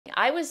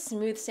I was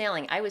smooth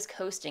sailing, I was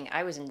coasting,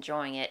 I was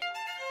enjoying it.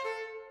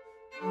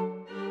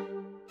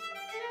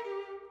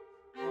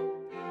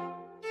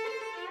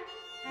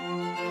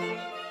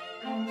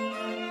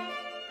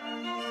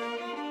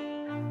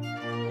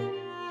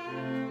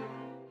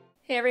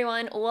 Hey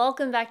everyone,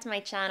 welcome back to my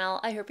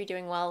channel. I hope you're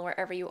doing well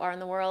wherever you are in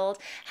the world.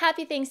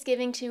 Happy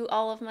Thanksgiving to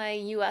all of my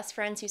US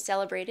friends who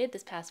celebrated.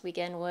 This past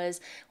weekend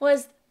was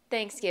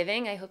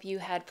Thanksgiving. I hope you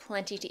had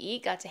plenty to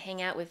eat, got to hang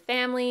out with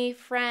family,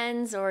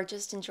 friends, or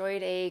just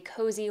enjoyed a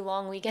cozy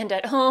long weekend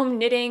at home,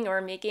 knitting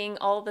or making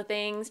all the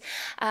things.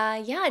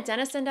 Yeah,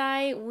 Dennis and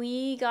I,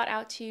 we got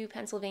out to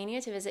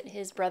Pennsylvania to visit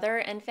his brother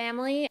and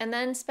family, and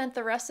then spent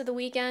the rest of the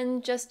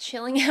weekend just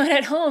chilling out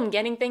at home,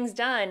 getting things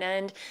done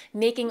and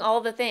making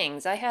all the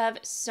things. I have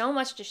so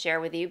much to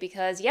share with you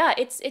because, yeah,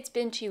 it's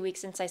been 2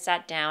 weeks since I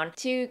sat down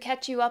to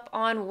catch you up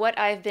on what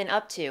I've been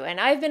up to, and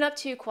I've been up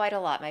to quite a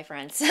lot, my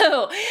friends.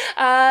 So,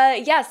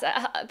 yes,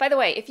 by the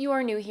way, if you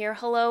are new here,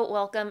 hello,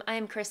 welcome. I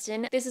am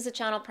Kristin. This is a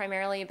channel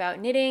primarily about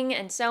knitting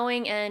and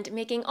sewing and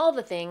making all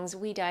the things.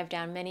 We dive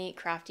down many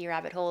crafty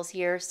rabbit holes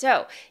here.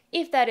 So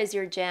if that is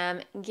your jam,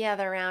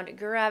 gather around,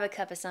 grab a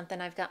cup of something.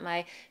 I've got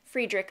my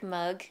Friedrich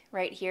mug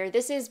right here.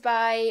 This is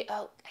by,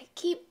 oh, I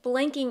keep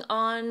blanking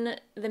on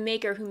the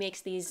maker who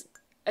makes these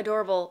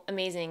adorable,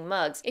 amazing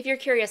mugs. If you're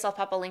curious, I'll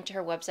pop a link to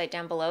her website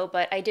down below,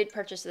 but I did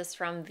purchase this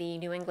from the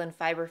New England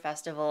Fiber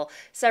Festival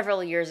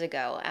several years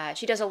ago.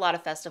 She does a lot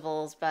of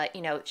festivals, but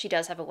you know, she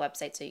does have a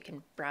website, so you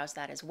can browse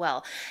that as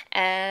well.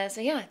 So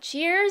yeah,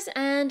 cheers,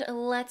 and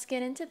let's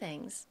get into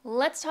things.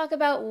 Let's talk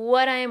about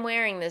what I am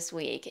wearing this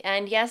week.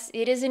 And yes,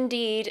 it is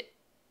indeed,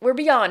 we're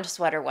beyond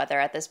sweater weather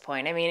at this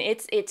point. I mean,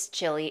 it's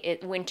chilly,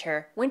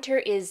 winter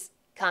is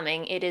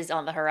coming. It is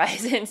on the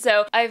horizon.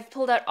 So I've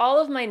pulled out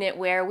all of my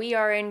knitwear. We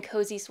are in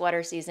cozy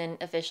sweater season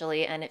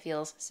officially, and it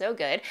feels so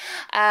good.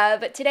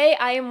 But today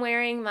I am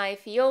wearing my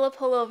Fiola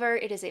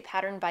pullover. It is a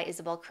pattern by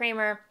Isabel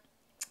Kramer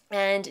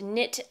and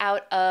knit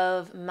out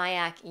of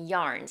Mayak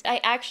yarns.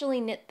 I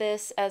actually knit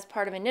this as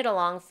part of a knit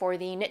along for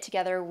the Knit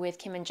Together with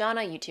Kim and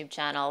Jana YouTube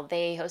channel.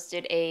 They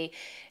hosted a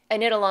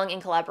knit along in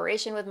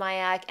collaboration with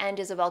Mayak and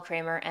Isabel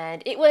Kramer,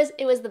 and it was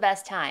the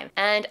best time.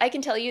 And I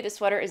can tell you the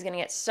sweater is gonna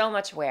get so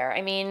much wear.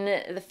 I mean,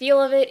 the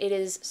feel of it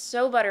is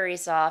so buttery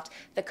soft.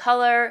 The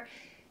color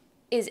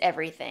is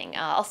everything.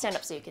 I'll stand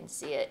up so you can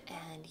see it.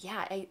 And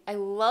yeah, I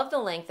love the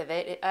length of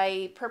it.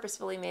 I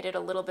purposefully made it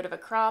a little bit of a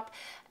crop.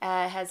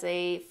 It has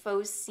a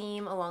faux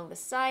seam along the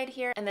side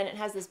here, and then it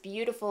has this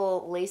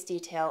beautiful lace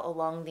detail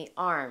along the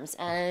arms.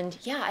 And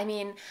yeah, I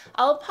mean,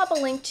 I'll pop a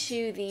link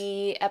to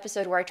the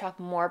episode where I talk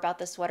more about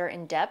the sweater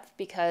in depth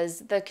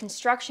because the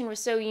construction was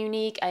so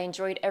unique. I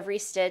enjoyed every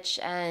stitch,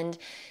 and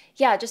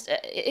yeah, just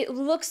it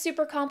looks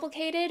super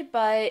complicated,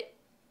 but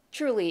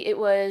truly, it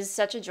was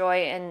such a joy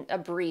and a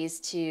breeze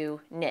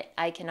to knit.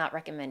 I cannot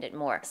recommend it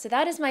more. So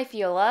that is my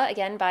Fiola,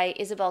 again, by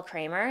Isabel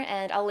Kramer,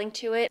 and I'll link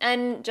to it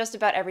and just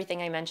about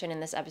everything I mentioned in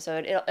this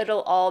episode.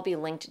 It'll all be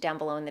linked down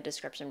below in the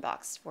description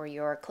box for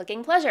your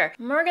clicking pleasure.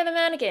 Marga the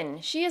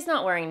mannequin. She is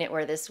not wearing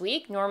knitwear this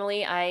week.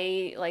 Normally,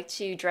 I like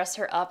to dress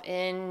her up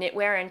in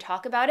knitwear and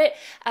talk about it.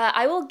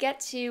 I will get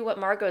to what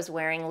Margot's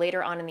wearing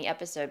later on in the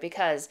episode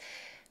because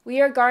we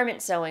are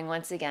garment sewing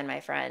once again, my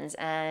friends,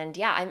 and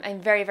yeah, I'm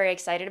very, very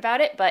excited about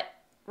it, but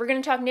we're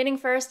gonna talk knitting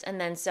first and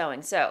then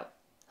sewing, so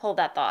hold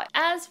that thought.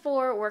 As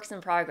for works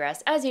in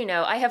progress, as you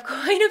know, I have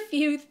quite a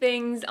few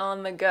things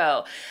on the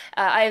go.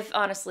 I've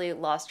honestly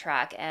lost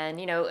track, and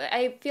you know,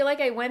 I feel like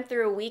I went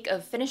through a week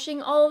of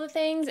finishing all the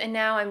things, and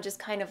now I'm just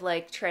kind of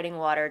like treading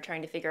water,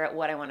 trying to figure out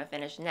what I want to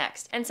finish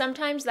next. And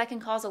sometimes that can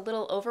cause a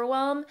little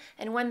overwhelm,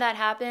 and when that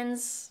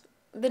happens,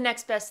 the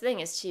next best thing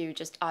is to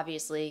just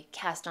obviously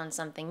cast on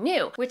something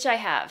new, which I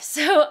have.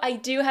 So I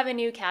do have a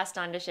new cast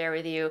on to share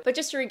with you, but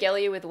just to regale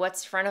you with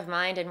what's front of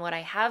mind and what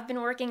I have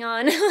been working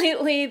on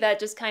lately that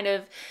just kind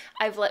of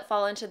I've let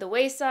fall into the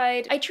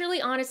wayside. I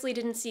truly honestly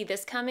didn't see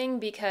this coming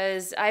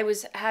because I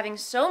was having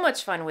so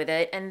much fun with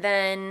it, and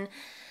then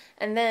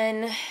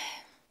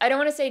I don't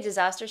want to say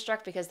disaster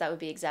struck because that would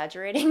be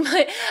exaggerating,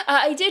 but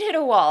I did hit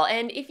a wall.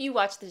 And if you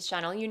watch this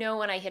channel, you know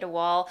when I hit a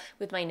wall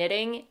with my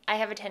knitting, I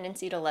have a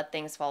tendency to let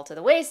things fall to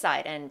the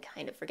wayside and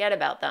kind of forget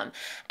about them.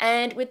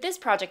 And with this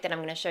project that I'm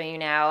going to show you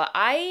now,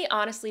 I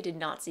honestly did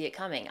not see it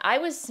coming. I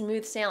was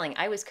smooth sailing,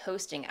 I was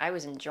coasting, I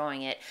was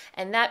enjoying it.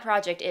 And that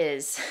project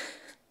is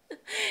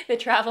the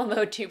Travel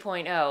Mode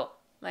 2.0.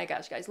 My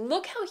gosh, guys,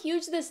 look how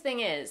huge this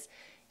thing is.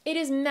 It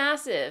is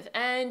massive.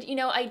 And, you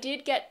know, I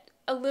did get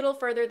a little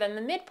further than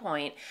the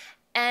midpoint.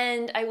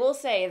 And I will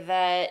say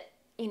that,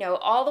 you know,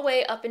 all the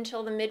way up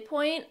until the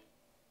midpoint,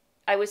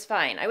 I was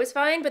fine. I was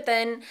fine, but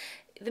then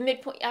the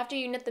midpoint, after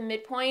you knit the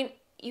midpoint,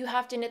 you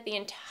have to knit the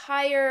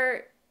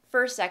entire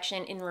first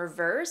section in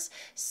reverse.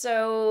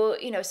 So,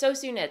 you know,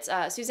 Sosu knits,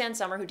 Susanne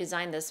Sommer, who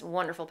designed this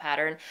wonderful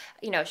pattern,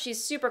 you know,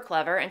 she's super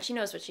clever and she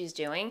knows what she's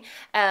doing.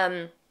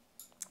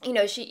 You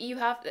know,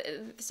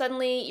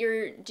 suddenly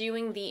you're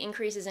doing the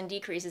increases and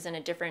decreases in a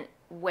different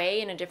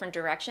way, in a different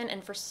direction,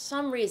 and for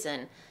some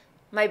reason,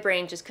 my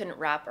brain just couldn't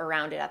wrap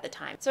around it at the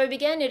time. So I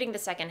began knitting the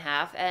second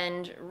half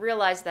and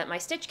realized that my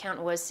stitch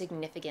count was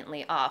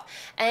significantly off.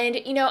 And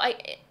you know,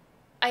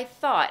 I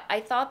thought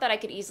that I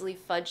could easily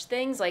fudge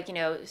things, like, you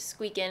know,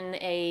 squeak in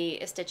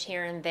a stitch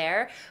here and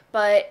there,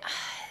 but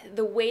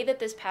the way that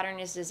this pattern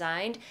is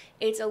designed,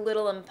 it's a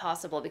little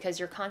impossible because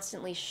you're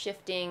constantly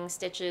shifting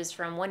stitches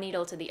from one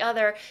needle to the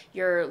other.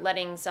 You're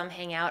letting some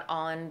hang out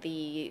on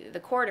the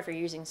cord if you're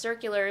using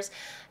circulars,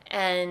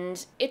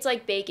 and it's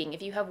like baking.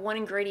 If you have one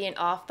ingredient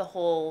off, the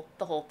whole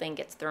thing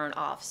gets thrown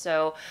off.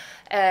 So,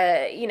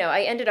 you know,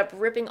 I ended up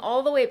ripping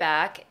all the way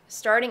back,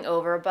 starting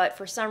over, but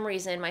for some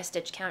reason my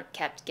stitch count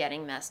kept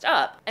getting messed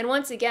up. And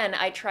once again,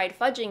 I tried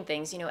fudging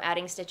things, you know,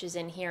 adding stitches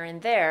in here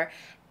and there,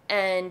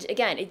 and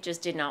again, it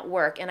just did not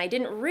work. And I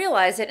didn't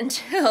realize it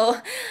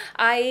until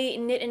I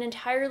knit an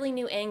entirely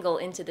new angle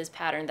into this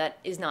pattern that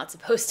is not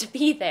supposed to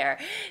be there.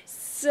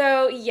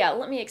 So yeah,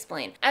 let me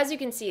explain. As you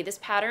can see, this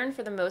pattern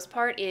for the most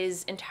part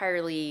is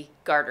entirely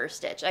garter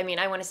stitch. I mean,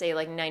 I want to say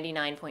like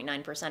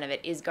 99.9% of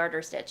it is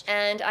garter stitch.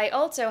 And I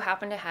also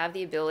happen to have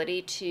the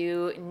ability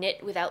to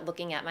knit without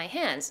looking at my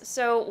hands.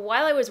 So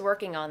while I was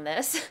working on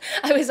this,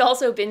 I was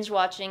also binge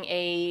watching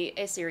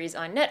a series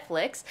on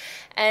Netflix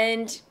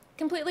and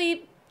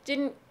completely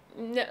didn't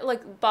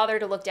like bother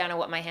to look down at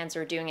what my hands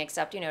were doing,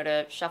 except, you know,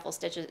 to shuffle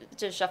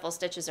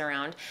stitches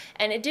around.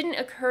 And it didn't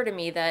occur to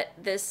me that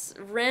this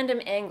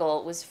random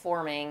angle was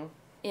forming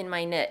in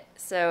my knit,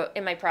 so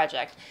in my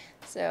project.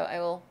 So I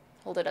will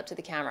hold it up to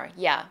the camera.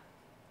 Yeah.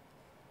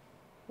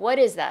 What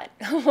is that?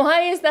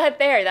 Why is that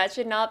there? That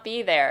should not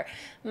be there.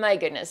 My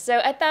goodness. So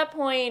at that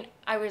point,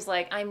 I was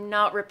like, I'm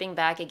not ripping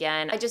back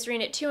again. I just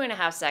reknit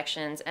 2.5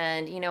 sections,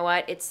 and you know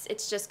what?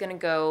 It's just gonna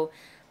go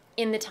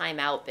in the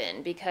timeout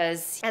bin,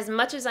 because as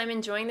much as I'm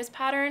enjoying this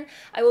pattern,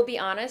 I will be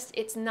honest,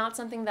 it's not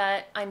something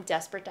that I'm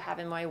desperate to have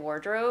in my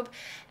wardrobe,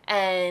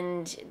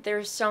 and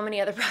there's so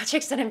many other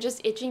projects that I'm just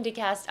itching to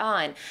cast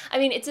on. I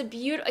mean, it's a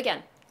beautiful,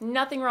 again,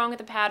 nothing wrong with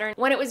the pattern.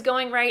 When it was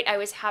going right, I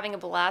was having a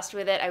blast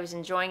with it. I was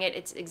enjoying it.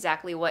 It's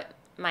exactly what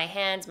my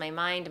hands, my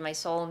mind, and my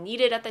soul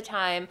needed at the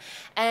time.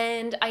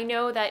 And I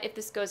know that if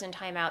this goes in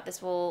timeout,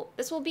 this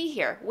will be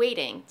here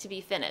waiting to be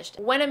finished.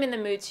 When I'm in the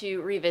mood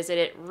to revisit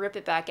it, rip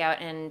it back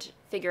out, and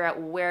figure out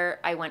where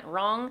I went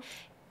wrong,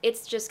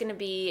 it's just gonna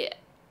be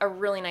a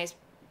really nice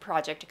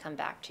project to come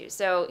back to.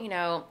 So, you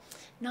know,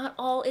 not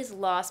all is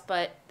lost,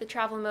 but the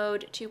Travel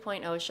Mode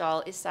 2.0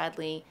 shawl is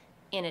sadly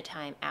in a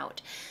timeout.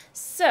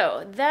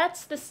 So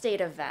that's the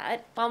state of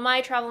that. While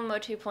my Travel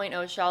Mode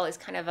 2.0 shawl is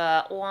kind of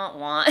a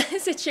wah-wah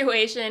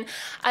situation,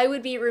 I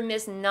would be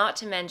remiss not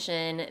to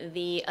mention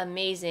the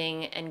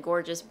amazing and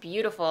gorgeous,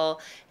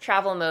 beautiful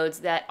travel modes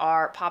that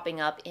are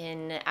popping up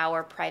in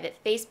our private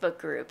Facebook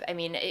group. I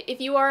mean, if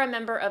you are a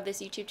member of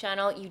this YouTube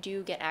channel, you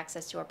do get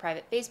access to our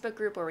private Facebook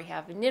group where we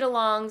have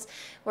knit-alongs,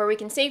 where we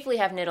can safely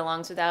have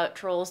knit-alongs without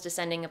trolls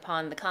descending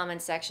upon the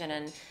comments section.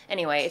 And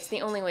anyway, it's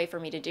the only way for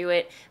me to do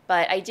it.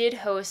 But I did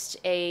host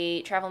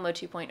a Travel Mode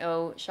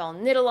 2.0 shawl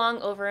knit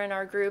along over in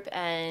our group,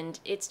 and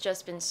it's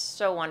just been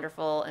so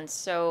wonderful and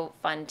so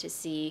fun to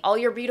see all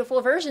your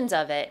beautiful versions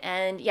of it.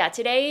 And yeah,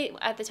 today,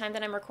 at the time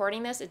that I'm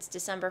recording this, it's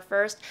December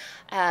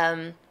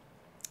 1st.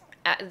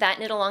 That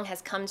knit along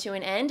has come to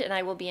an end, and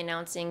I will be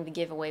announcing the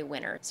giveaway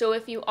winner. So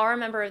if you are a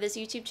member of this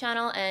YouTube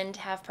channel and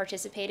have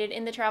participated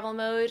in the Travel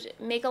Mode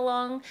make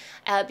along,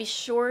 be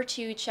sure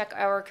to check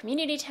our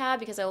community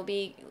tab, because I will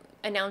be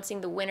announcing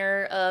the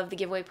winner of the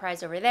giveaway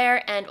prize over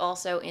there, and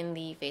also in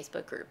the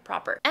Facebook group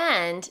proper.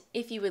 And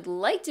if you would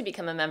like to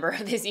become a member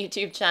of this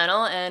YouTube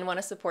channel and want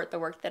to support the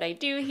work that I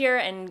do here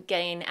and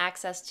gain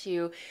access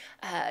to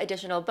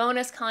additional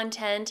bonus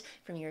content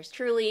from yours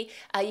truly,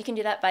 you can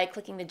do that by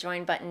clicking the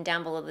join button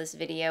down below this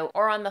video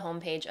or on the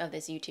homepage of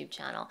this YouTube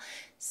channel.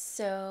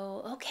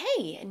 So,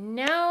 okay,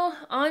 now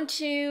on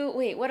to,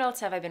 wait, what else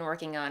have I been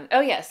working on?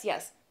 Oh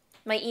yes,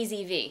 my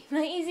Easy V.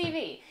 My Easy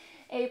V.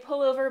 A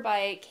pullover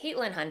by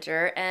Caitlin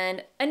Hunter,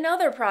 and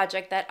another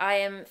project that I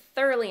am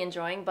thoroughly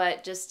enjoying,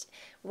 but just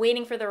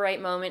waiting for the right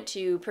moment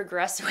to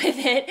progress with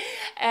it.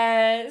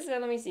 So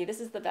let me see, this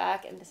is the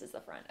back and this is the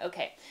front.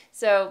 Okay,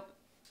 so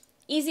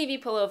Easy V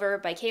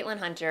pullover by Caitlin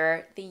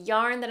Hunter. The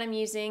yarn that I'm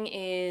using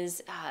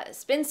is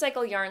Spin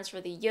Cycle yarns for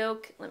the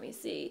yoke. Let me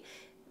see.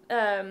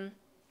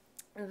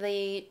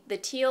 The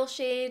teal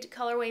shade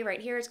colorway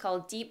right here is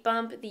called Deep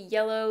Bump. The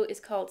yellow is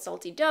called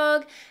Salty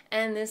Dog,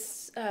 and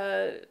this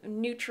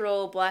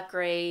neutral black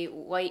gray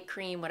white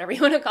cream, whatever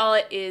you want to call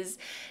it, is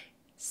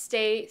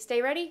Stay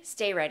Ready,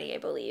 I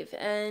believe.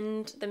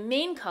 And the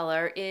main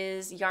color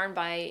is yarn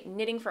by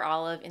Knitting for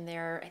Olive in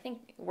their, I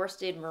think,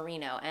 worsted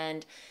merino.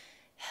 And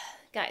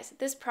guys,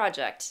 this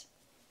project,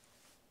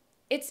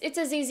 it's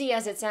as easy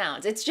as it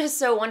sounds. It's just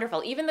so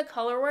wonderful. Even the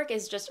color work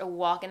is just a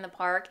walk in the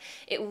park.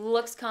 It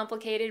looks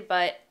complicated,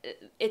 but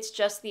it's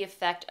just the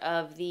effect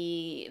of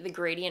the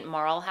gradient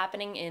marl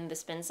happening in the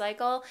spin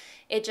cycle.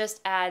 It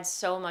just adds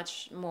so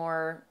much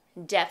more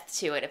depth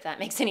to it, if that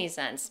makes any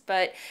sense.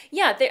 But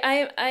yeah,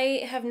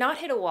 I have not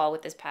hit a wall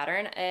with this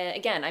pattern.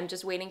 Again, I'm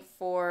just waiting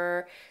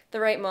for the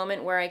right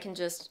moment where I can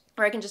just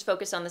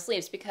focus on the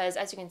sleeves, because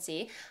as you can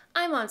see,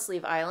 I'm on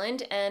Sleeve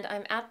Island and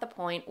I'm at the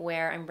point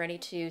where I'm ready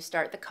to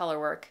start the color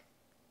work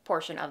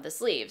portion of the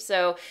sleeve.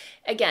 So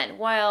again,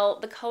 while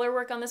the color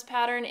work on this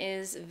pattern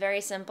is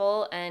very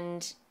simple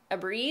and a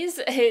breeze,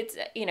 it's,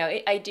 you know,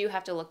 I do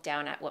have to look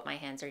down at what my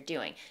hands are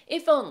doing.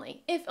 If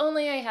only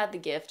I had the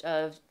gift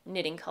of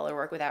knitting color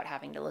work without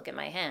having to look at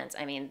my hands.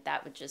 I mean,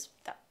 that would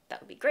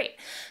would be great,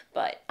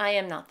 but I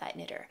am not that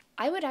knitter.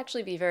 I would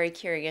actually be very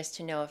curious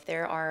to know if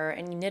there are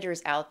any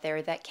knitters out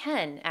there that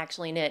can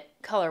actually knit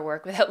color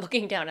work without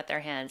looking down at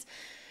their hands.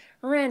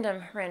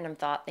 Random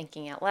thought,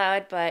 thinking out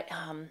loud, but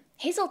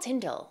Hazel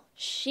Tyndall,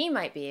 she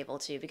might be able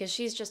to, because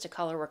she's just a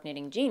colorwork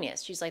knitting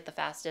genius. She's like the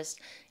fastest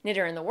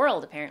knitter in the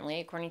world,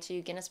 apparently, according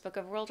to Guinness Book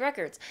of World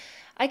Records.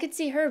 I could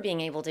see her being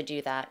able to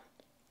do that.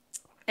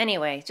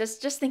 Anyway,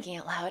 just thinking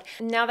out loud.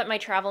 Now that my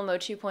Travel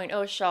Mode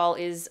 2.0 shawl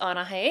is on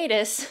a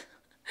hiatus,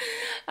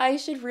 I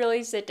should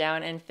really sit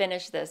down and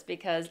finish this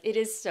because it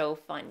is so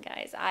fun,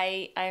 guys.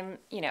 I'm,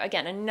 you know,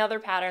 again, another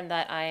pattern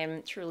that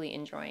I'm truly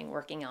enjoying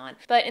working on.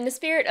 But in the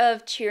spirit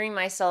of cheering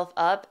myself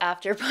up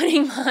after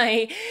putting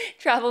my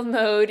travel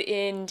mode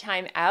in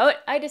timeout,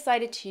 I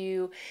decided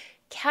to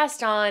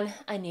cast on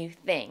a new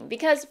thing,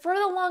 because for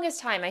the longest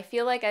time I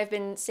feel like I've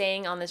been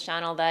saying on this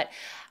channel that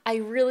I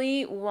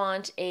really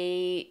want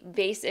a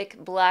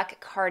basic black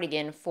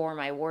cardigan for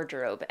my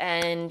wardrobe,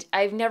 and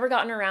I've never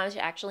gotten around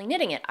to actually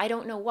knitting it. I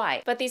don't know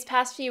why, but these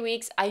past few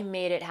weeks I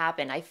made it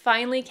happen. I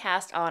finally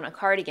cast on a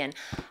cardigan.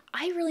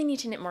 I really need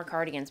to knit more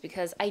cardigans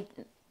because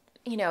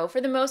you know,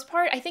 for the most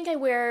part, I think I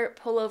wear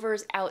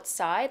pullovers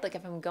outside, like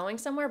if I'm going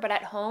somewhere, but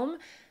at home,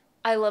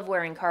 I love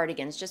wearing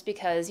cardigans just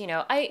because, you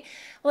know, I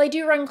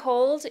do run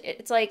cold.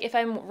 It's like if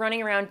I'm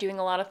running around doing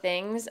a lot of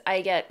things, I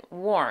get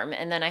warm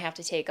and then I have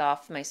to take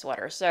off my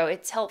sweater. So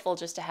it's helpful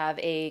just to have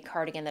a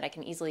cardigan that I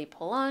can easily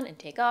pull on and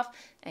take off.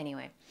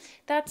 Anyway,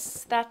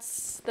 that's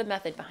the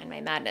method behind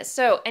my madness.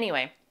 So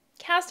anyway,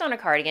 cast on a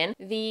cardigan,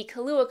 the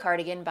Kahlua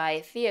cardigan by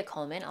Thea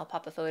Colman. I'll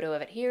pop a photo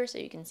of it here so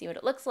you can see what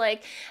it looks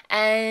like.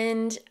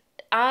 And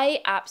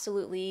I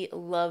absolutely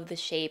love the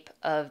shape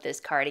of this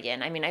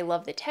cardigan. I mean, I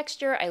love the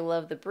texture, I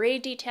love the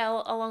braid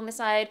detail along the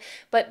side,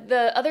 but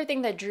the other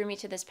thing that drew me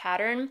to this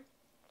pattern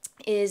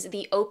is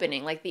the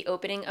opening, like the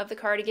opening of the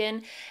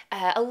cardigan.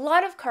 A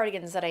lot of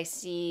cardigans that I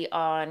see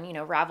on, you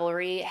know,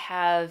 Ravelry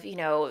have, you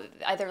know,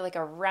 either like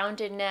a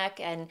rounded neck,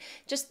 and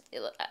just,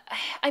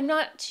 I'm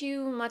not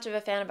too much of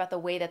a fan about the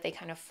way that they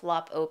kind of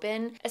flop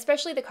open,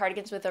 especially the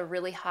cardigans with a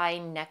really high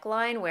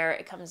neckline where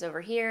it comes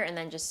over here and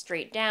then just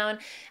straight down.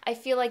 I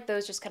feel like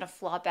those just kind of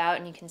flop out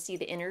and you can see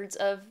the innards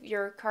of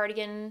your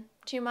cardigan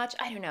too much.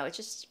 I don't know, it's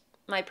just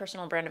my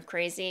personal brand of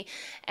crazy.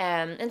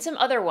 And some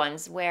other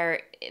ones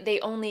where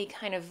they only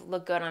kind of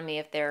look good on me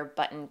if they're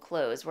button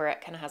closed, where it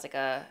kind of has like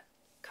a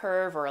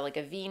curve or like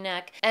a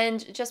V-neck.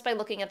 And just by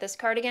looking at this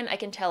cardigan, I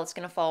can tell it's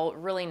going to fall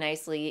really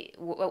nicely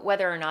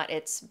whether or not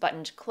it's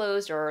buttoned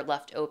closed or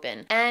left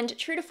open. And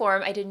true to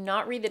form, I did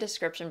not read the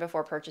description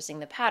before purchasing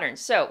the pattern.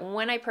 So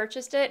when I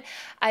purchased it,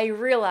 I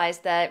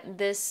realized that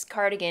this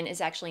cardigan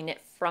is actually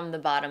knit from the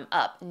bottom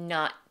up,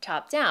 not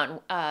top down.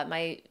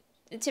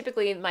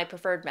 Typically my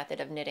preferred method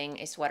of knitting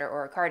a sweater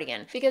or a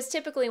cardigan, because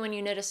typically when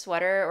you knit a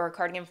sweater or a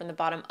cardigan from the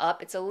bottom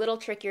up, it's a little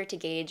trickier to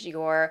gauge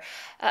your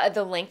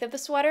the length of the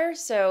sweater,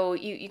 so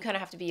you kind of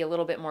have to be a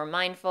little bit more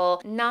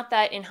mindful. Not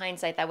that in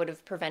hindsight that would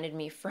have prevented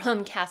me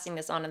from casting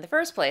this on in the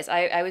first place.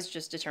 I was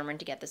just determined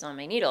to get this on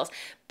my needles,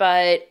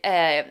 but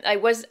I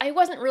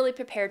wasn't really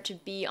prepared to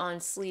be on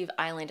Sleeve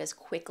Island as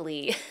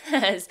quickly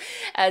as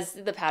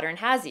the pattern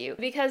has you,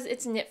 because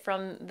it's knit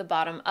from the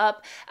bottom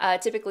up.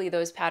 Typically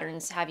those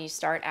patterns have you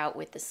start out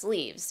with the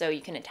sleeves so you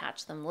can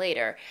attach them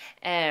later.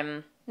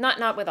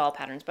 Not with all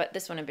patterns, but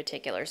this one in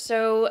particular.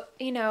 So,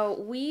 you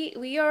know,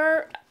 we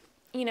are,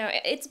 you know,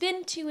 it's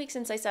been 2 weeks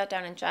since I sat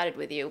down and chatted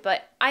with you,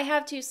 but I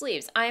have 2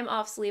 sleeves. I'm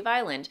off Sleeve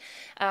Island.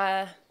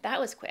 That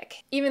was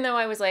quick. Even though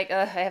I was like,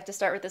 I have to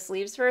start with the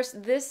sleeves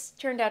first, this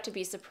turned out to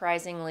be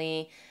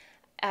surprisingly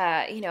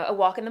you know, a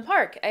walk in the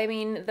park. I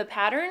mean, the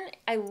pattern,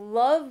 I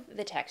love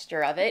the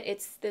texture of it.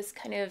 It's this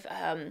kind of,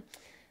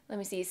 let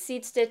me see,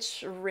 seed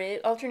stitch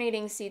rib,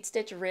 alternating seed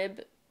stitch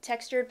rib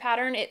textured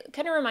pattern. It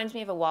kind of reminds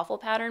me of a waffle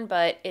pattern,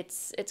 but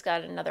it's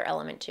got another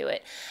element to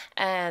it.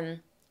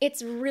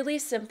 It's really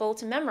simple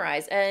to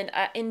memorize, and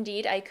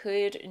indeed I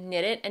could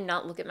knit it and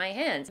not look at my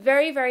hands.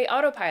 Very, very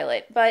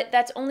autopilot, but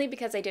that's only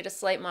because I did a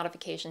slight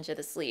modification to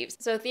the sleeves.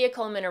 So Thea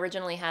Colman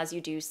originally has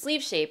you do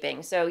sleeve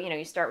shaping. So, you know,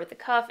 you start with the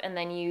cuff and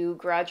then you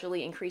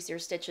gradually increase your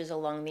stitches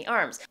along the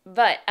arms.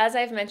 But as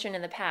I've mentioned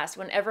in the past,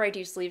 whenever I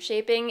do sleeve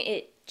shaping,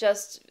 it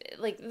just,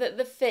 like,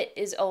 the fit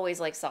is always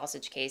like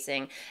sausage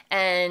casing.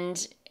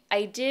 And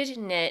I did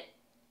knit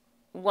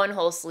one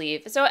whole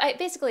sleeve. So I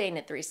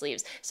knit 3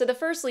 sleeves. So the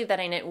first sleeve that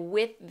I knit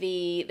with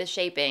the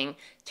shaping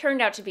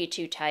turned out to be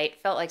too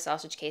tight, felt like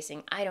sausage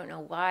casing. I don't know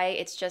why,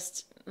 it's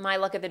just my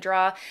luck of the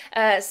draw.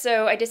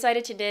 So I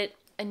decided to knit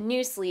a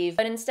new sleeve,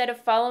 but instead of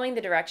following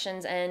the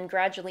directions and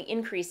gradually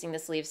increasing the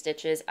sleeve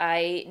stitches,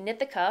 I knit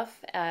the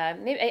cuff.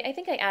 I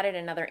think I added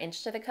another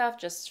inch to the cuff,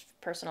 just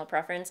personal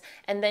preference,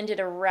 and then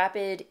did a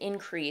rapid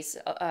increase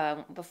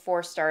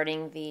before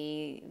starting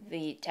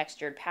the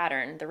textured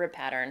pattern, the rib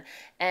pattern.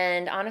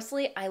 And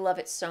honestly, I love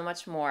it so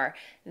much more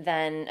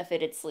than a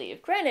fitted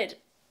sleeve. Granted,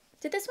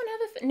 did this one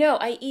have a no,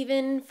 I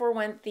even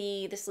forewent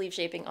the sleeve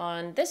shaping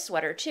on this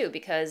sweater too,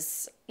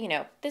 because, you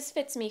know, this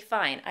fits me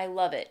fine. I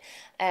love it.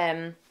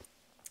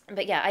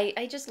 But yeah,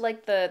 I just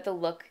like the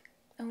look.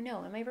 Oh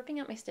no, am I ripping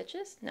out my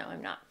stitches? No,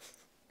 I'm not.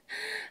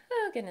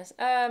 Oh goodness.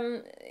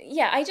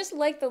 Yeah, I just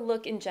like the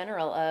look in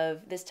general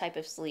of this type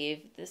of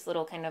sleeve, this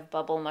little kind of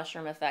bubble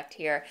mushroom effect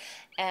here.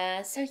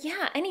 So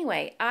yeah,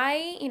 anyway,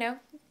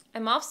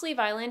 I'm off Sleeve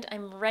Island.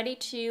 I'm ready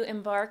to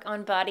embark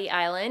on Body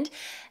Island,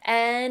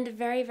 and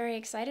very, very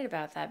excited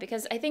about that,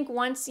 because I think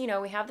once, you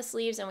know, we have the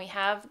sleeves and we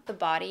have the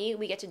body,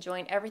 we get to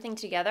join everything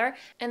together,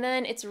 and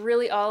then it's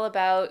really all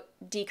about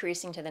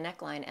decreasing to the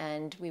neckline,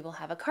 and we will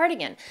have a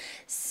cardigan.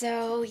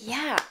 So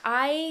yeah,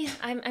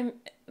 I'm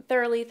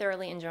thoroughly,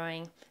 thoroughly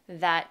enjoying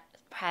that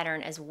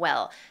pattern as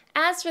well.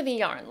 As for the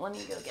yarn, let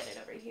me go get it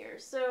over here.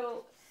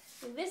 So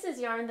this is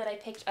yarn that I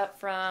picked up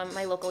from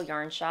my local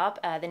yarn shop,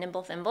 the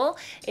Nimble Thimble.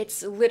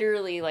 It's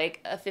literally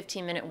like a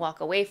 15-minute walk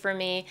away from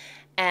me,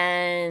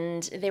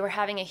 and they were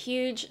having a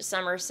huge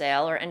summer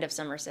sale, or end of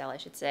summer sale, I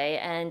should say,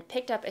 and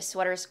picked up a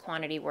sweater's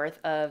quantity worth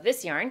of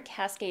this yarn,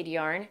 Cascade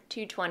Yarn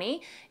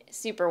 220.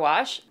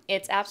 Superwash.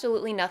 It's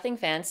absolutely nothing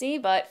fancy,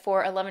 but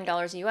for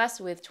 $11 US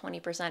with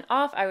 20%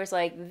 off, I was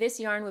like, this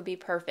yarn would be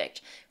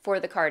perfect for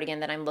the cardigan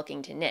that I'm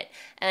looking to knit.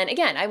 And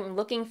again, I'm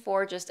looking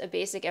for just a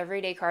basic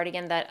everyday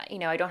cardigan that, you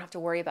know, I don't have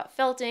to worry about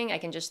felting. I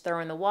can just throw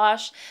in the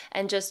wash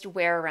and just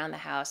wear around the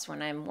house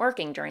when I'm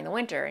working during the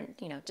winter, and,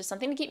 you know, just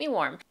something to keep me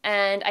warm.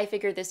 And I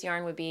figured this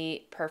yarn would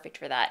be perfect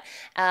for that.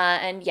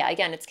 And yeah,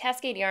 again, it's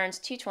Cascade Yarns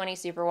 220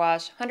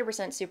 Superwash, 100%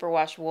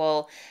 superwash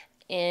wool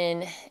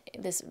in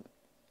this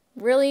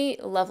really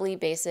lovely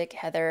basic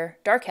heather,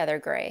 dark heather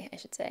gray, I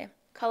should say.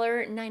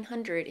 Color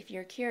 900 if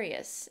you're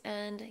curious.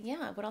 And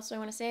yeah, what else do I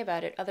want to say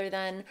about it other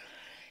than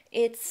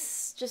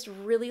it's just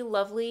really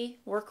lovely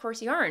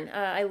workhorse yarn.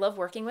 I love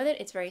working with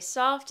it. It's very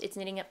soft, it's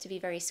knitting up to be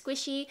very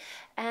squishy,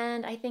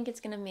 and I think it's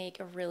gonna make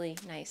a really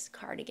nice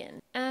cardigan.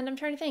 And I'm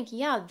trying to think,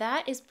 yeah,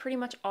 that is pretty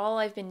much all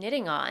I've been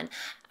knitting on.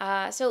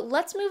 So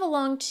let's move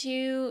along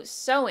to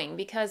sewing,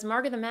 because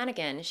Marga the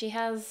mannequin,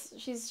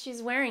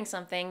 she's wearing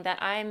something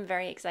that I'm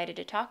very excited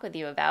to talk with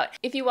you about.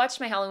 If you watched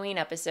my Halloween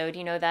episode,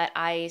 you know that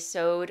I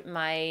sewed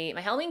my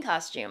Halloween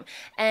costume,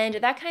 and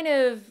that kind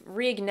of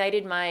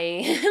reignited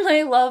my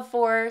my love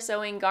for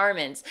sewing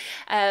garments,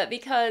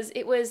 because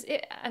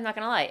I'm not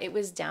gonna lie, it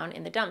was down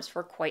in the dumps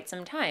for quite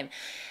some time.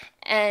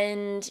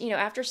 And, you know,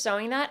 after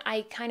sewing that,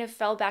 I kind of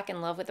fell back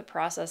in love with the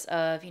process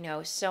of, you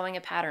know, sewing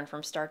a pattern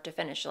from start to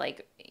finish,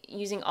 like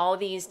using all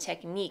these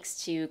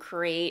techniques to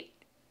create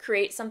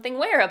something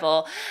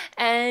wearable.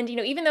 And, you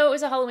know, even though it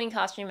was a Halloween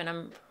costume, and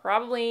I'm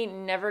probably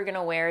never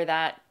gonna wear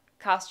that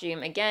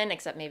costume again,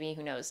 except maybe,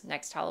 who knows,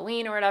 next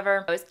Halloween or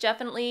whatever, it was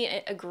definitely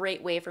a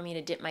great way for me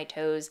to dip my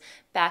toes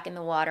back in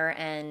the water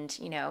and,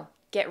 you know,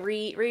 get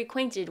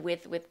reacquainted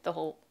with the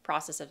whole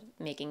process of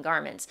making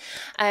garments.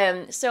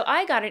 So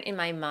I got it in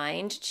my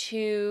mind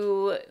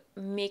to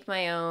make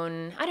my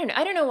own, I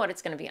don't know what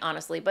it's going to be,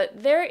 honestly,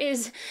 but there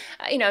is,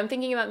 you know, I'm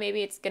thinking about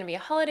maybe it's going to be a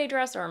holiday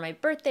dress or my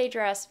birthday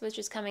dress, which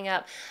is coming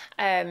up.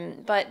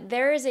 But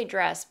there is a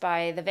dress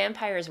by The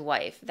Vampire's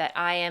Wife that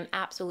I am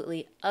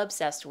absolutely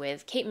obsessed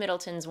with. Kate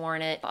Middleton's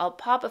worn it. I'll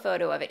pop a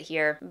photo of it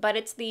here, but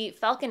it's the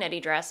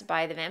Falconetti Dress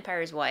by The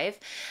Vampire's Wife,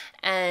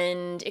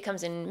 and it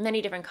comes in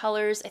many different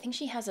colors. I think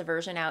she has a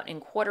version out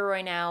in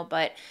corduroy now,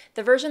 but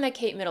the version that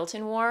Kate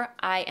Middleton wore,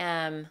 I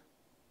am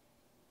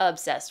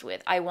obsessed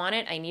with. I want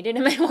it. I need it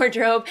in my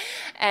wardrobe.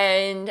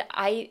 And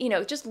you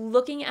know, just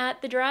looking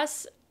at the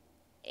dress,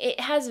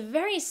 it has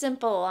very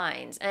simple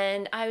lines.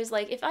 And I was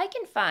like, if I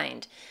can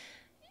find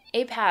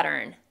a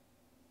pattern,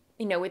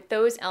 you know, with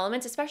those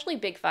elements, especially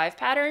big five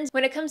patterns,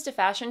 when it comes to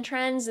fashion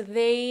trends,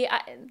 they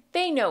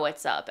know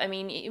what's up. I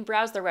mean, you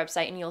browse their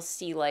website and you'll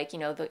see, like, you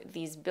know,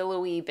 these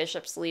billowy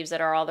bishop sleeves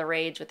that are all the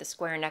rage with the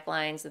square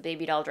necklines, the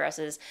baby doll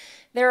dresses,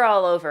 they're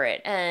all over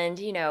it. And,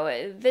 you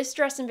know, this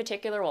dress in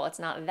particular, well, it's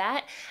not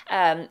that.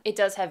 It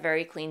does have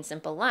very clean,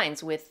 simple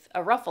lines with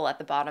a ruffle at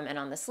the bottom and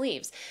on the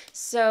sleeves.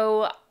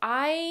 So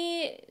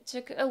I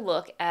took a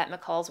look at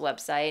McCall's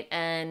website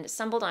and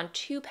stumbled on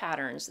two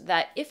patterns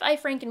that, if I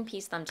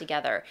Franken-piece them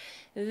together,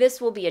 this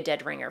will be a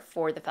dead ringer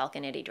for the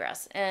Falconetti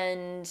dress.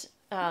 And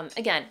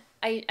again,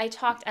 I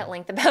talked at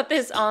length about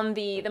this on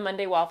the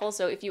Monday Waffle,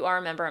 so if you are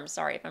a member, I'm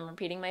sorry if I'm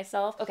repeating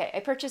myself. Okay, I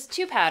purchased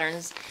two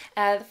patterns.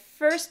 The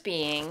first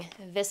being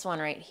this one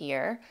right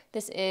here.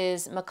 This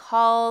is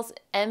McCall's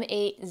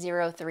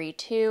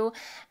M8032,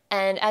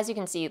 and as you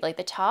can see, like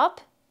the top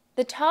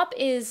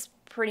is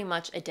pretty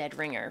much a dead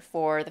ringer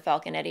for the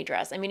Falconetti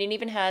dress. I mean, it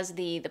even has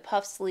the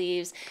puff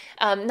sleeves,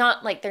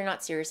 not like, they're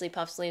not seriously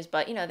puff sleeves,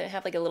 but, you know, they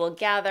have like a little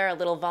gather, a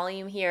little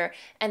volume here,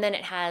 and then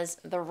it has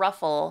the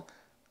ruffle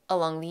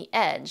along the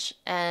edge.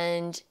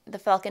 And the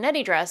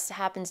Falconetti dress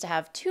happens to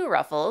have 2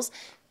 ruffles,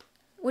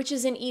 which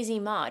is an easy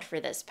mod for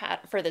this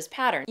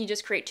pattern. You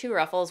just create 2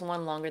 ruffles,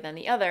 one longer than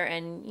the other,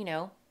 and you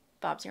know,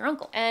 Bob's your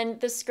uncle. And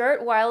the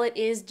skirt, while it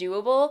is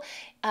doable,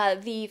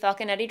 the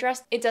Falconetti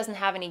dress, it doesn't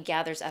have any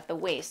gathers at the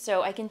waist.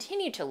 So I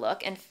continued to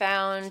look and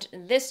found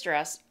this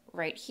dress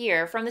right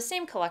here from the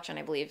same collection,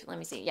 I believe. Let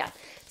me see. Yeah.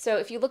 So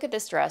if you look at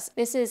this dress,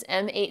 this is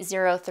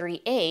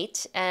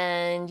M8038,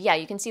 and yeah,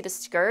 you can see the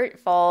skirt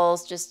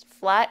falls just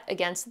flat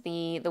against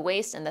the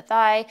waist and the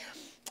thigh.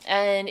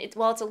 And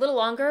while it's a little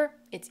longer,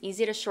 it's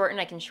easy to shorten.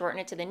 I can shorten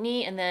it to the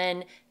knee and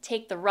then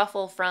take the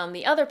ruffle from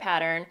the other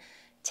pattern,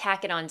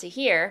 tack it onto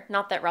here.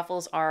 Not that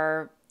ruffles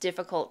are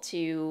difficult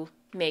to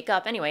make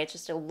up anyway, it's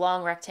just a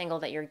long rectangle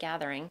that you're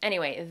gathering.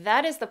 Anyway,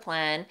 that is the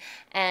plan,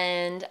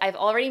 and I've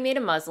already made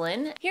a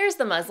muslin. Here's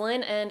the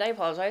muslin, and I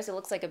apologize, it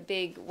looks like a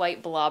big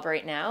white blob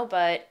right now,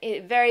 but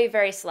very,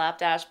 very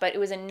slapdash, but it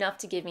was enough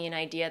to give me an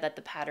idea that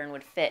the pattern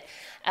would fit.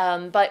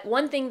 But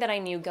one thing that I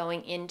knew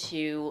going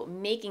into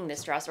making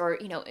this dress, or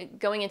you know,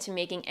 going into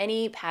making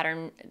any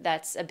pattern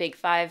that's a Big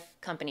 5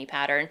 company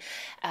pattern,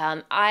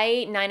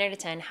 I 9 out of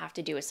 10 have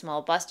to do a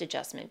small bust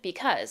adjustment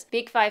because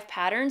Big 5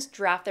 patterns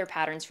draft their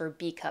patterns for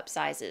B cup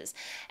sizes,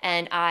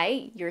 and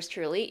yours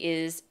truly,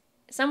 is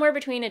somewhere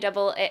between a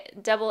double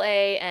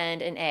A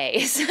and an A.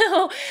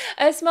 So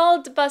a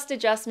small bust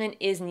adjustment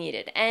is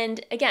needed.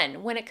 And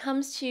again, when it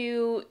comes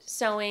to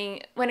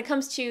sewing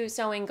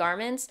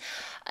garments,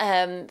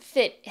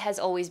 fit has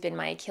always been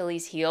my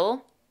Achilles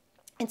heel.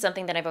 It's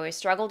something that I've always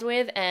struggled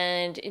with,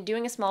 and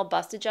doing a small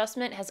bust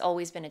adjustment has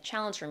always been a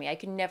challenge for me. I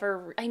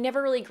never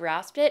really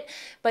grasped it,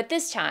 but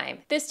this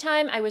time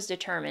I was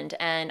determined,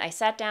 and I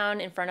sat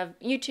down in front of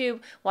YouTube,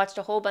 watched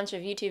a whole bunch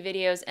of YouTube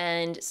videos,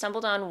 and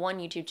stumbled on one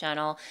YouTube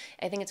channel.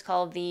 I think it's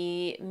called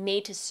the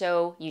Made to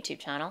Sew YouTube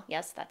channel.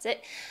 Yes, that's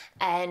it.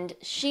 And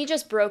she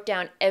just broke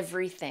down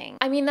everything.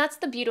 I mean, that's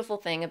the beautiful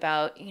thing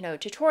about, you know,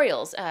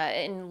 tutorials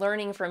and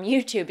learning from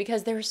YouTube,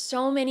 because there's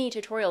so many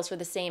tutorials for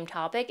the same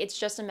topic. It's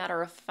just a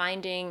matter of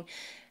finding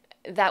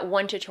that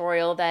one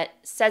tutorial that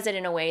says it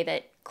in a way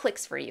that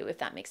clicks for you, if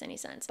that makes any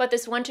sense. But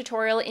this one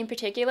tutorial in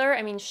particular,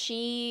 I mean,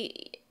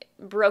 she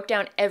broke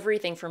down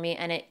everything for me,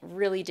 and it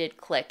really did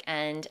click,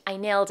 and I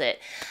nailed it.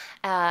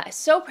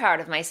 So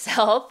proud of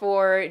myself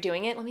for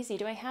doing it. Let me see,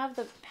 do I have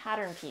the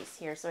pattern piece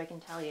here so I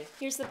can tell you?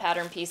 Here's the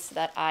pattern piece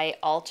that I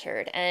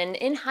altered, and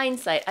in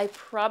hindsight, I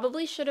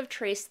probably should have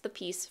traced the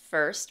piece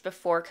first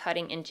before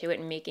cutting into it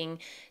and making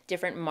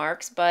different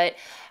marks, but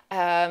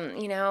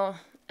you know,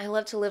 I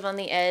love to live on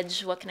the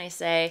edge, what can I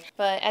say?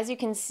 But as you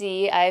can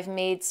see, I've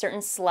made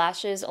certain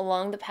slashes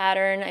along the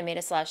pattern. I made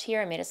a slash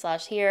here, I made a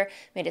slash here,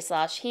 made a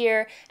slash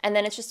here, and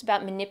then it's just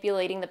about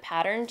manipulating the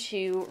pattern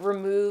to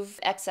remove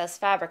excess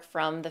fabric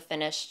from the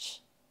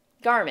finished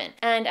garment.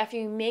 And after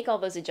you make all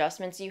those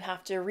adjustments, you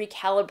have to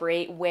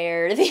recalibrate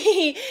where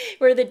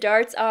the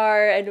darts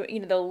are, and you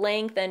know, the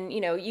length, and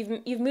you know,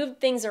 you've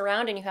moved things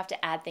around, and you have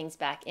to add things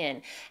back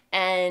in.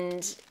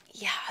 And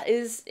yeah,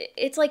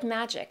 it's like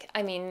magic.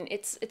 I mean,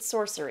 it's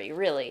sorcery,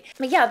 really.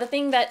 But yeah, the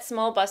thing that a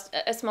small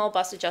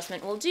bust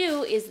adjustment will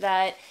do is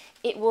that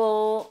it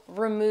will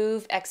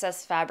remove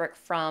excess fabric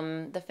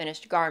from the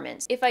finished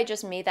garments. If I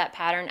just made that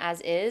pattern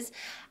as is,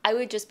 I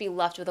would just be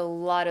left with a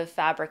lot of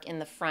fabric in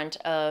the front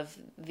of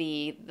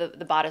the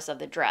bodice of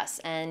the dress,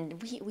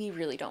 and we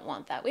really don't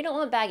want that. We don't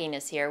want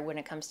bagginess here when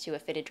it comes to a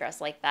fitted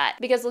dress like that,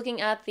 because looking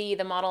at the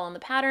model on the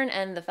pattern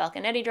and the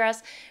Falconetti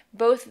dress,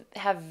 both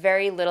have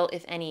very little,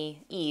 if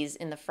any, ease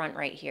in the front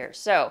right here.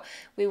 So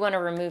we want to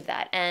remove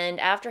that. And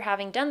after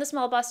having done the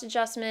small bust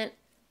adjustment,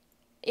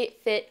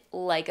 it fit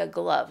like a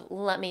glove,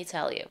 let me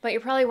tell you. But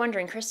you're probably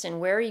wondering, Kristin,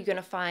 where are you going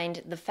to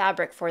find the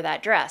fabric for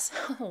that dress?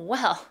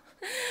 Well,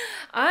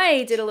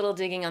 I did a little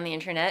digging on the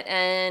internet,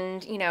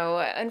 and, you know,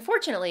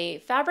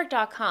 unfortunately,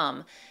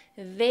 fabric.com,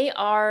 they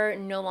are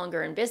no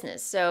longer in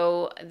business.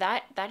 So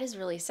that is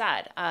really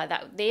sad.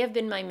 That they have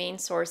been my main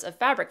source of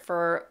fabric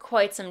for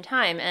quite some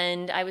time,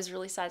 and I was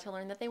really sad to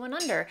learn that they went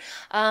under.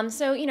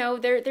 So, you know,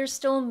 there's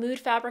still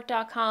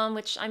moodfabric.com,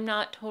 which I'm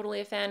not totally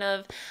a fan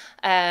of.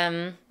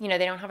 You know,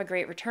 they don't have a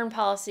great return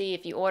policy.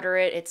 If you order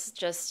it, it's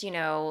just, you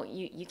know,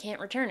 you can't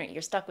return it.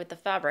 You're stuck with the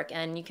fabric,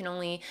 and you can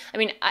only, I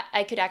mean,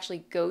 I could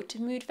actually go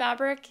to Mood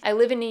Fabric. I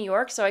live in New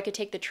York, so I could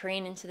take the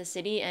train into the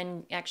city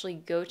and actually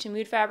go to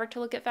Mood Fabric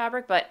to look at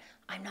fabric, but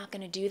I'm not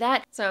going to do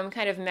that. So I'm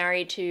kind of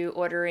married to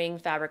ordering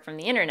fabric from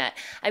the internet.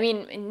 I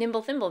mean,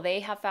 Nimble Thimble,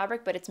 they have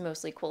fabric, but it's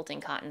mostly quilting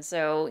cotton.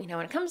 So, you know,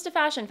 when it comes to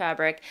fashion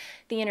fabric,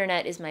 the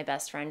internet is my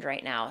best friend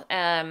right now.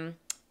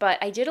 But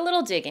I did a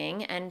little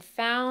digging and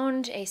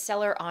found a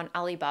seller on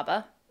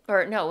Alibaba.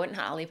 Or no,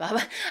 not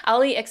Alibaba,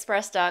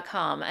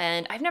 AliExpress.com.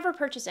 And I've never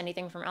purchased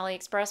anything from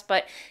AliExpress,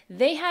 but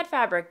they had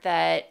fabric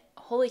that,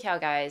 holy cow,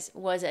 guys,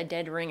 was a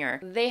dead ringer.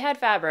 They had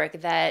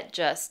fabric that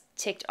just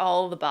ticked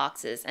all the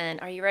boxes. And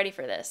are you ready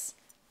for this?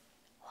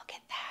 Look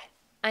at that.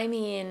 I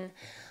mean,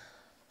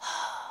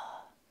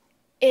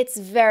 it's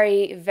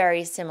very,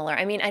 very similar.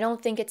 I mean, I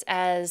don't think it's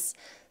as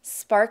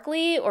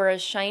sparkly or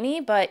as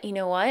shiny, but you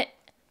know what?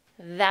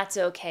 that's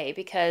okay,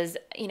 because,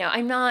 you know,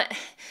 I'm not,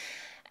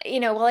 you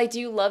know, while I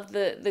do love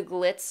the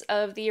glitz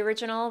of the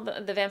original,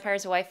 the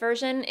Vampire's Wife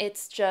version,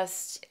 it's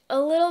just a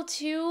little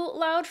too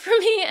loud for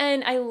me,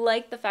 and I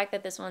like the fact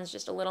that this one's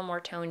just a little more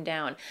toned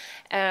down.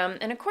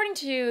 And according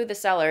to the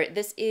seller,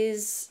 this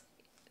is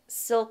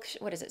silk,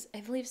 what is this?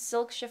 I believe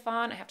silk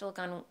chiffon. I have to look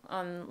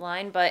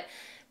online, but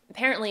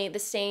apparently the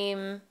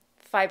same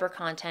fiber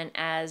content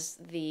as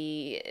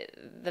the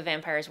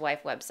Vampire's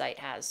Wife website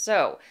has.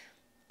 So,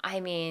 I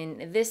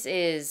mean, this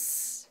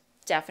is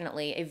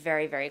definitely a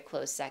very, very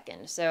close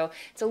second. So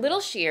it's a little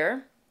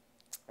sheer.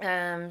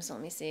 So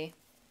let me see.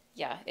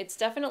 Yeah, it's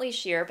definitely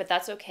sheer, but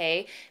that's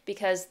okay,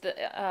 because the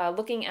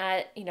looking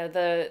at, you know,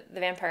 the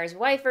Vampire's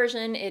Wife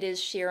version, it is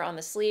sheer on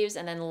the sleeves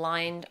and then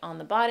lined on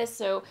the bodice.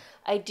 So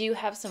I do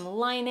have some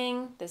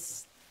lining.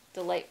 This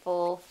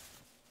delightful,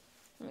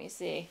 let me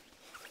see.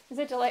 Is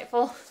it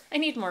delightful? I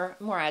need more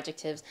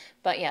adjectives,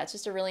 but yeah, it's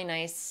just a really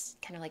nice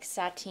kind of like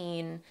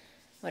sateen.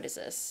 What is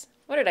this?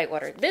 What did I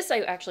order? This I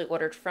actually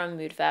ordered from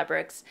Mood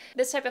Fabrics.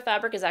 This type of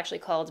fabric is actually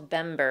called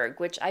Bemberg,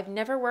 which I've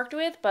never worked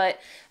with, but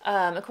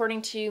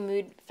according to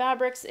Mood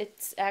Fabrics,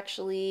 it's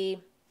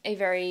actually a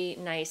very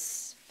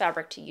nice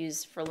fabric to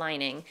use for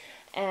lining.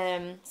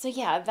 So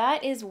yeah,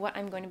 that is what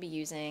I'm going to be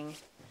using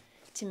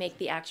to make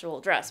the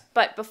actual dress.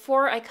 But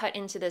before I cut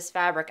into this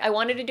fabric, I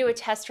wanted to do a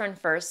test run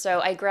first.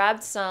 So I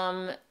grabbed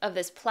some of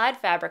this plaid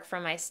fabric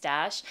from my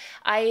stash.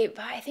 I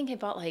think I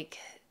bought like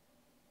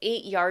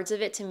 8 yards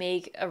of it to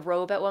make a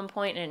robe at one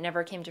point, and it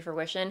never came to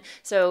fruition.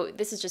 So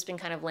this has just been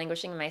kind of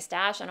languishing in my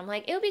stash, and I'm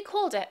like, it would be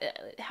cool to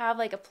have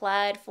like a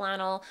plaid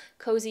flannel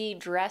cozy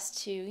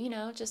dress to, you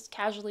know, just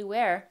casually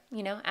wear,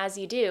 you know, as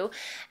you do.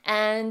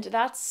 And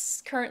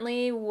that's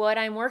currently what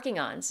I'm working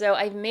on. So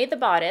I've made the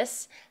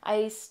bodice.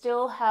 I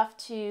still have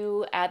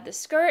to add the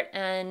skirt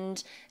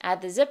and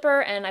add the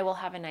zipper, and I will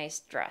have a nice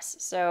dress.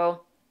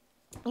 So,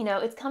 you know,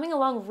 it's coming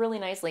along really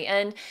nicely.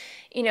 And,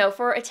 you know,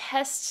 for a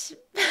test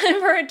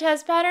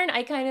pattern,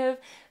 I kind of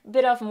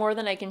bit off more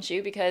than I can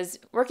chew, because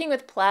working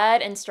with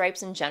plaid and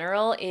stripes in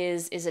general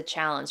is a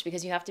challenge,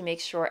 because you have to make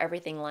sure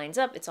everything lines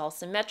up, it's all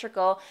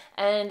symmetrical.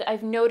 And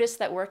I've noticed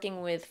that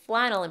working with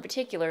flannel in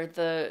particular,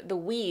 the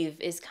weave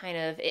is kind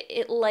of,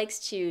 it likes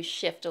to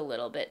shift a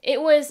little bit.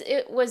 It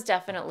was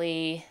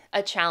definitely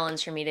a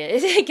challenge for me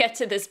to get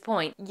to this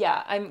point.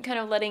 Yeah, I'm kind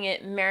of letting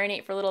it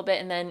marinate for a little bit,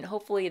 and then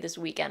hopefully this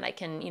weekend I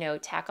can, you know,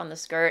 tack on the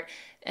skirt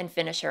and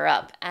finish her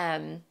up.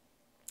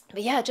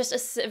 But yeah,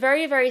 just a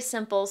very, very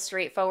simple,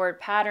 straightforward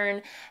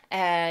pattern.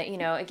 You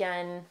know,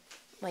 again,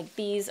 like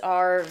these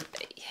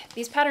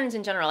patterns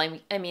in general,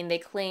 I mean, they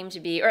claim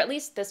to be, or at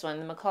least this one,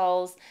 the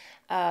McCall's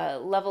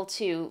Level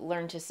 2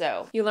 Learn to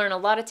Sew. You learn a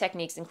lot of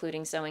techniques,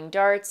 including sewing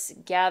darts,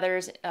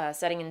 gathers,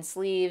 setting in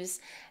sleeves.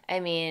 I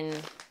mean,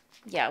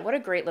 yeah, what a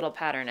great little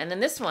pattern. And then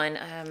this one,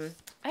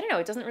 I don't know,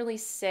 it doesn't really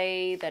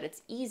say that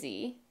it's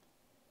easy,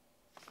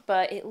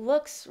 but it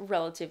looks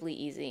relatively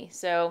easy.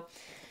 So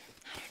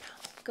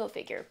go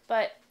figure.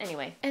 But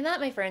anyway, and that,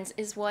 my friends,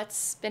 is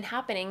what's been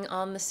happening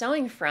on the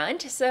sewing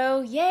front. So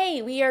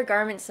yay, we are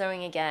garment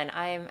sewing again.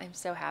 I'm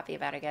so happy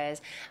about it,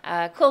 guys.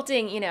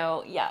 Quilting, you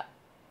know, yeah,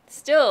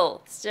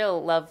 still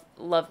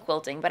love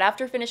quilting. But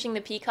after finishing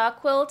the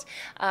peacock quilt,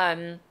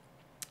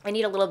 I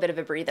need a little bit of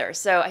a breather.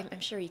 So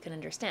I'm sure you can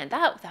understand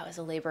that was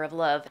a labor of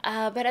love.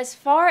 But as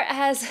far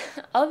as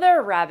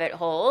other rabbit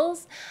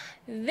holes,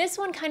 this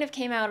one kind of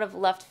came out of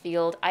left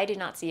field. I did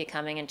not see it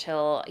coming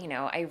until, you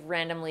know, I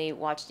randomly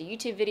watched a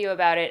YouTube video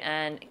about it.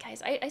 And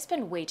guys, I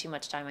spend way too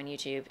much time on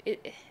YouTube.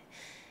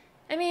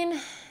 I mean,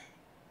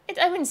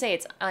 I wouldn't say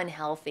it's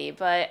unhealthy,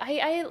 but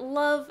I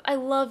love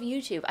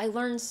YouTube. I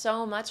learn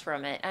so much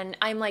from it, and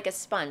I'm like a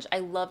sponge. I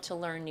love to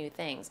learn new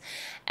things.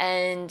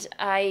 And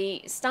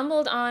I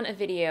stumbled on a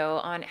video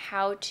on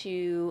how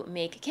to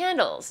make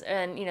candles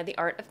and, you know, the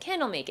art of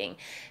candle making,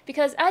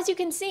 because as you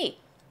can see,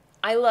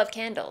 I love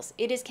candles.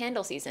 It is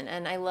candle season,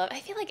 and I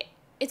feel like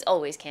it's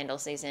always candle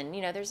season.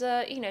 You know, there's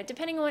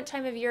depending on what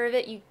time of year of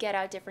it, you get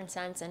out different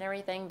scents and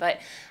everything, but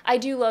I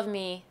do love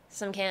me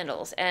some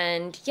candles.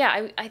 And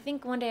yeah, I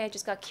think one day I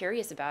just got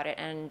curious about it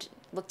and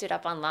looked it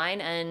up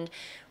online, and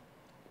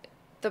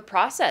the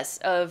process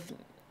of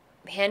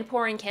hand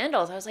pouring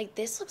candles, I was like,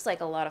 this looks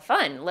like a lot of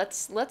fun.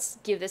 Let's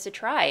give this a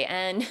try.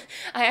 And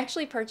I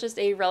actually purchased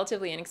a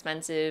relatively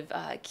inexpensive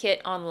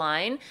kit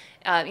online.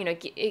 You know,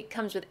 it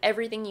comes with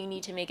everything you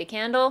need to make a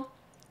candle,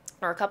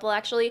 or a couple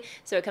actually.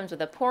 So it comes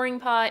with a pouring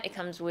pot, it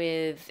comes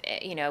with,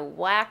 you know,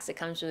 wax, it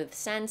comes with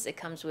scents, it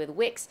comes with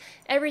wicks,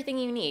 everything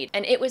you need.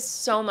 And it was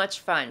so much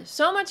fun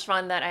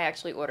that I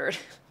actually ordered.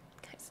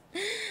 Guys,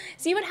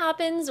 see what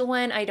happens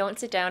when I don't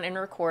sit down and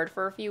record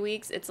for a few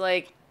weeks? It's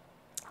like,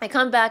 I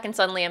come back and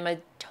suddenly I'm a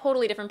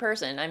totally different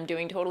person. I'm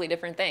doing totally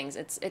different things.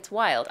 It's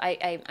wild.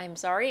 I'm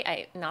sorry.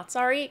 I'm not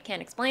sorry.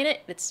 Can't explain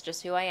it. It's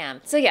just who I am.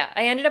 So yeah,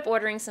 I ended up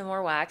ordering some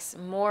more wax,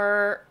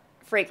 more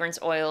fragrance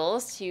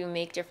oils to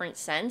make different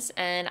scents,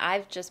 and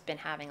I've just been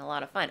having a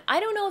lot of fun. I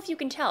don't know if you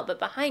can tell, but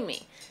behind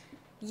me,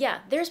 Yeah,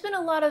 there's been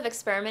a lot of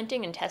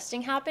experimenting and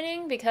testing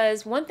happening,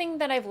 because one thing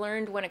that I've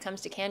learned when it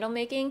comes to candle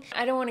making,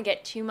 I don't want to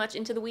get too much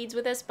into the weeds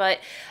with this, but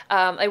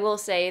I will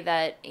say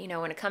that, you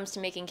know, when it comes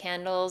to making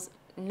candles,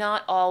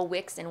 not all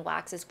wicks and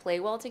waxes play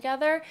well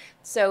together.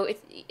 So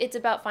it's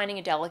about finding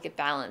a delicate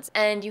balance.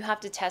 And you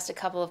have to test a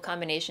couple of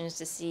combinations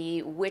to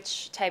see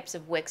which types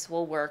of wicks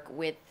will work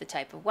with the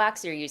type of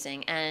wax you're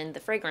using and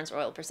the fragrance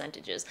oil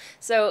percentages.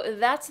 So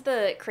that's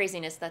the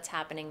craziness that's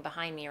happening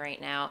behind me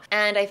right now.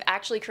 And I've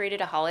actually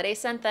created a holiday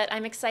scent that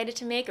I'm excited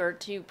to make, or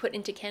to put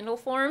into candle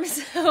form.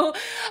 So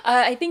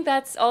I think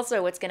that's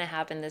also what's going to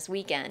happen this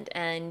weekend.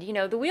 And, you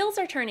know, the wheels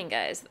are turning,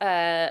 guys.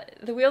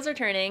 The wheels are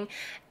turning.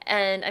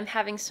 And I'm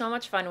having so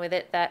much fun with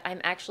it that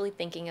I'm actually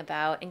thinking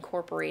about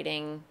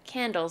incorporating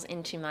candles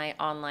into my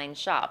online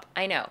shop.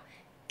 I know.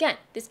 Again,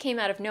 this came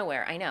out of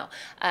nowhere, I know.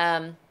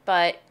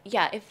 But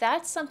yeah, if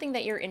that's something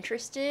that you're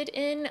interested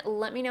in,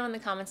 let me know in the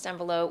comments down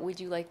below.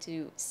 Would you like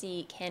to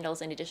see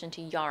candles in addition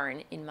to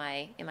yarn in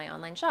my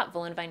online shop,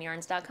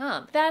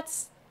 VolanVineYarns.com?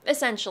 That's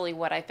essentially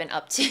what I've been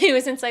up to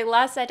since I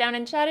last sat down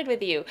and chatted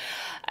with you.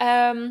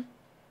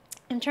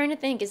 I'm trying to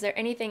think, is there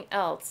anything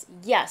else?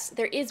 Yes,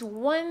 there is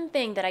one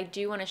thing that I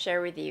do want to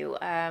share with you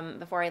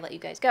before I let you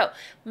guys go.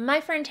 My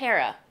friend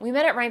Tara, we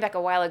met at Rhinebeck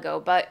a while ago,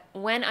 but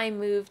when I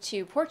moved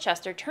to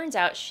Portchester, turns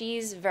out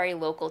she's very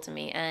local to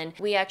me, and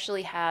we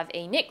actually have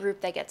a knit group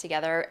that get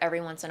together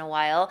every once in a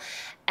while.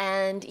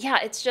 And yeah,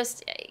 it's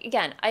just,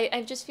 again,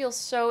 I just feel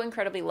so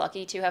incredibly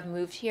lucky to have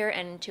moved here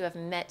and to have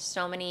met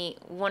so many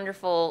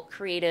wonderful,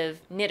 creative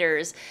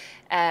knitters.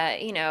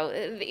 You know,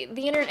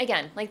 the internet,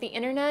 again, like the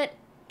internet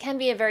can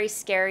be a very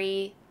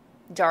scary,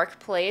 dark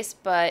place,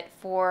 but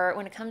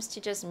when it comes to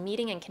just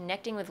meeting and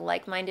connecting with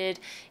like-minded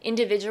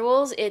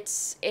individuals,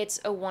 it's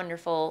a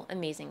wonderful,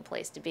 amazing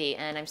place to be,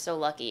 and I'm so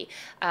lucky.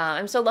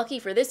 I'm so lucky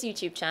for this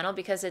YouTube channel,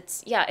 because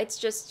it's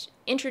just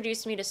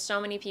introduced me to so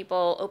many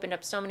people, opened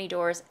up so many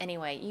doors.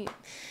 Anyway,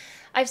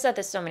 I've said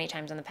this so many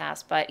times in the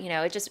past, but you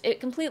know, it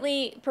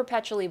completely,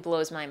 perpetually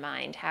blows my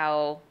mind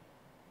how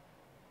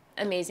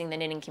amazing the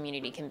knitting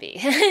community can be.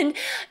 And,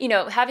 you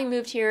know, having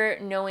moved here,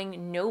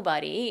 knowing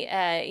nobody,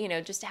 you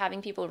know, just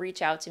having people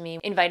reach out to me,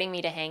 inviting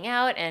me to hang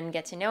out and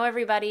get to know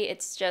everybody,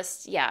 it's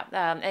just, yeah.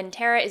 And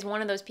Tara is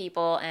one of those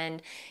people,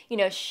 and, you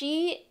know,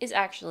 she is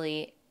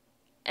actually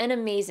an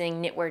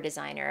amazing knitwear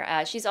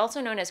designer. She's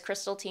also known as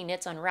Crystal T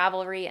Knits on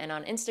Ravelry and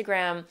on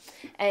Instagram,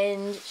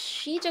 and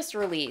she just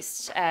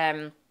released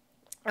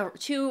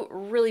two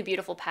really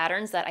beautiful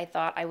patterns that I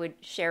thought I would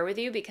share with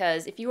you,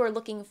 because if you are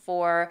looking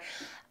for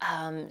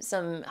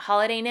some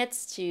holiday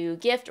knits to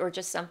gift, or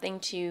just something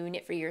to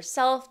knit for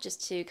yourself,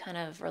 just to kind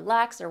of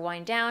relax or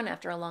wind down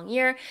after a long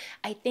year,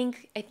 I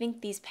think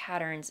these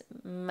patterns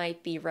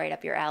might be right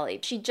up your alley.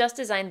 She just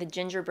designed the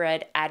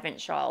Gingerbread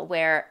Advent Shawl,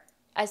 where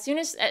as soon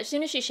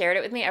as she shared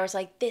it with me, I was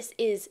like, this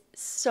is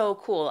so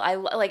cool.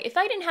 Like, if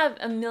I didn't have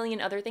a million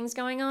other things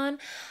going on,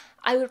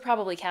 I would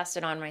probably cast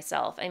it on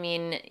myself. I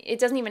mean, it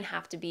doesn't even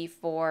have to be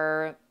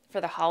for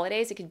the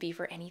holidays. It could be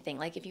for anything.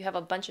 Like if you have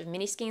a bunch of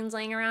mini skeins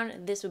laying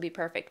around, this would be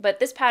perfect. But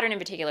this pattern in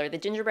particular, the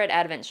Gingerbread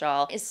Advent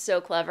Shawl, is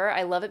so clever.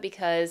 I love it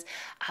because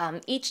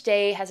each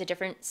day has a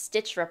different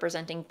stitch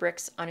representing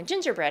bricks on a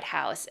gingerbread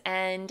house.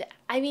 And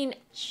I mean,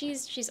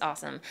 she's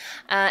awesome.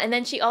 And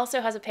then she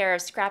also has a pair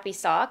of scrappy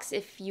socks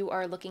if you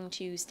are looking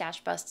to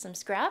stash bust some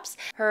scraps.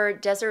 Her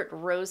Desert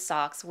Rose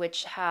socks,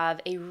 which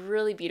have a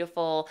really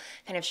beautiful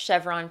kind of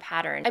chevron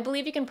pattern. I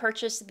believe you can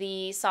purchase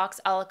the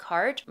socks a la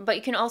carte, but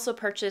you can also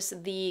purchase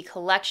the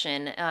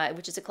collection,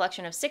 which is a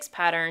collection of 6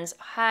 patterns: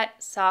 hat,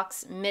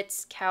 socks,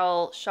 mitts,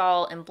 cowl,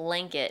 shawl, and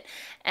blanket.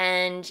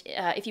 And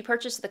if you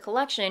purchase the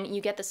collection,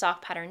 you get the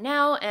sock pattern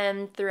now,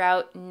 and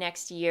throughout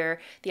next year,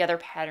 the other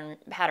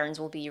patterns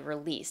will be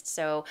released.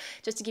 So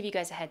just to give you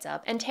guys a heads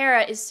up. And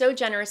Tara is so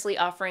generously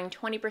offering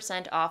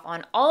 20% off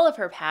on all of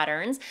her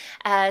patterns.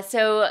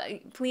 So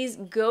please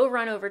go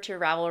run over to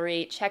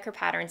Ravelry, check her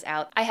patterns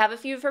out. I have a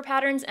few of her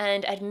patterns,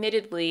 and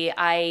admittedly,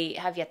 I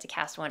have yet to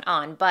cast one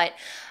on, but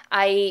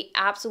I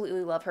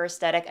absolutely love her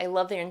aesthetic. I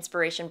love the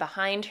inspiration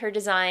behind her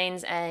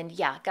designs. And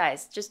yeah,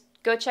 guys, just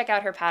go check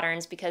out her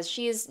patterns, because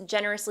she is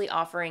generously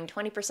offering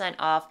 20%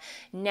 off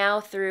now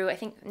through, I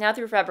think, now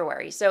through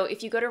February. So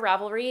if you go to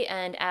Ravelry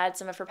and add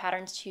some of her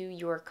patterns to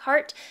your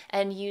cart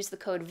and use the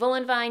code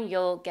VolanVine,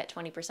 you'll get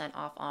 20%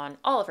 off on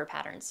all of her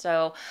patterns.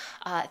 So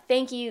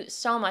thank you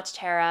so much,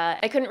 Tara.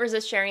 I couldn't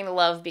resist sharing the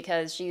love,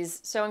 because she's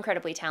so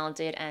incredibly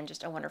talented and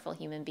just a wonderful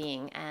human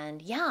being.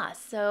 And yeah,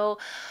 so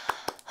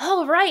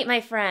all right,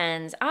 my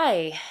friends,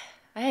 I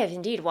have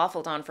indeed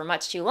waffled on for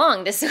much too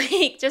long this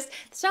week. Just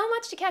so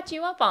much to catch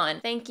you up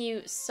on. Thank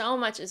you so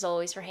much, as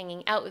always, for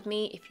hanging out with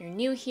me. If you're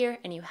new here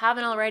and you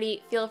haven't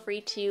already, feel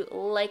free to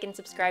like and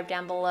subscribe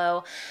down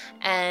below.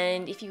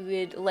 And if you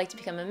would like to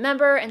become a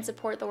member and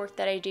support the work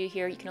that I do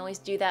here, you can always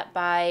do that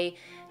by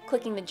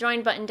clicking the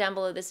join button down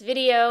below this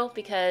video,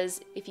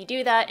 because if you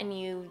do that and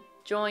you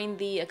join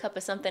the A Cup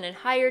of Something and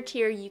higher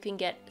tier, you can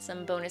get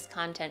some bonus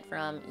content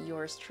from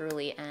yours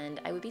truly,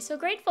 and I would be so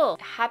grateful.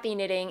 Happy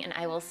knitting, and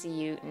I will see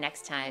you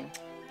next time.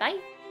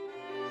 Bye!